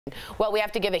Well, we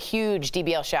have to give a huge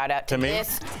DBL shout out to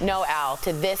this,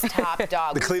 to this top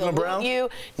dog. The Cleveland Brown?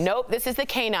 Nope, this is the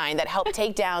K-9 that helped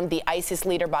take down the ISIS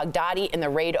leader Baghdadi in the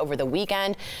raid over the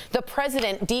weekend. The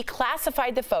president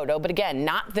declassified the photo, but again,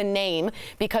 not the name,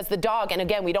 because the dog, and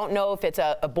again, we don't know if it's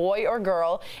a boy or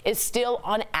girl, is still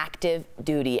on active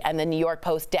duty. And the New York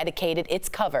Post dedicated its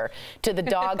cover to the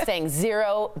dog saying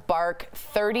 0 bark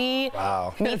 30.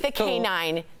 Wow. Meet the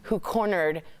K-9 who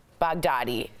cornered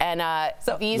Baghdadi. And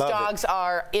these dogs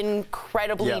are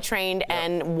incredibly trained,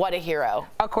 and what a hero.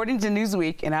 According to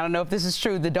Newsweek, and I don't know if this is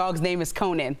true, the dog's name is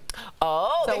Conan.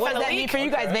 Oh, so what does that mean for you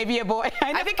guys? Maybe a boy?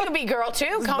 I think it could be girl too.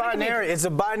 It's binary. It's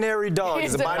a binary dog.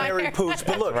 It's a binary pooch.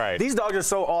 But look, these dogs are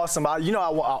so awesome. I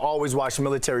always watch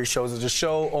military shows. There's a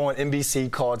show on NBC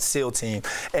called SEAL Team.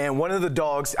 And one of the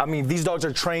dogs, I mean, these dogs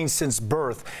are trained since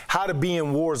birth, how to be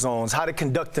in war zones, how to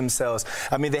conduct themselves.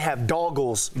 I mean, they have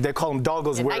doggles. They call them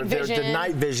doggles, where they're the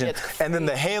night vision. And then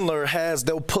the handler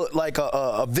they'll put like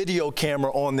a video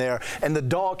camera on there, and the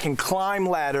dog can climb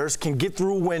ladders, can get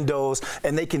through windows,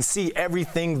 and they can see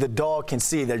everything the dog can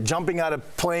see. They're jumping out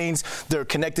of planes. They're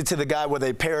connected to the guy where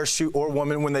they parachute, or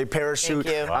woman when they parachute.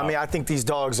 Wow. I mean, I think these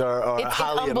dogs are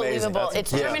highly unbelievable. amazing.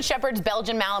 It's German Shepherds,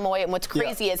 Belgian Malinois, and what's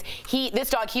crazy is this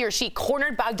dog, he or she,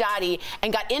 cornered Baghdadi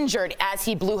and got injured as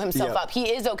he blew himself up.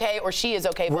 He is okay, or she is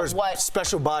okay, but what?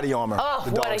 Special body armor. Oh,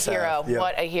 what a hero.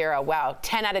 What a hero. Wow.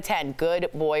 10 out of 10. Good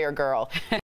boy or girl.